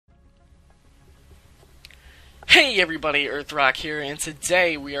Hey everybody, Erthrock here, and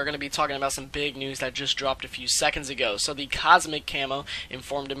today we are going to be talking about some big news that just dropped a few seconds ago. So the Cosmic Camo,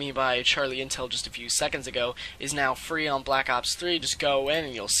 informed to me by Charlie Intel just a few seconds ago, is now free on Black Ops 3. Just go in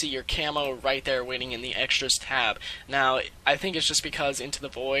and you'll see your camo right there waiting in the Extras tab. Now, I think it's just because Into the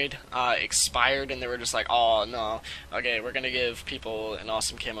Void expired and they were just like, oh no, okay, we're going to give people an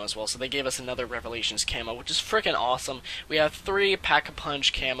awesome camo as well. So they gave us another Revelations camo, which is freaking awesome. We have 3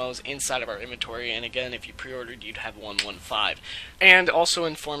 Pack-a-Punch camos inside of our inventory, and again, if you pre-ordered, you'd have 115. And also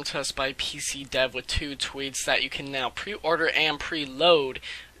informed to us by PC Dev with 2 tweets that you can now pre-order and preload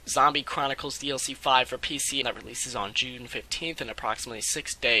Zombie Chronicles DLC 5 for PC, and that releases on June 15th in approximately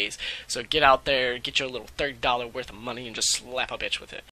 6 days. So get out there, get your little $30 worth of money, and just slap a bitch with it.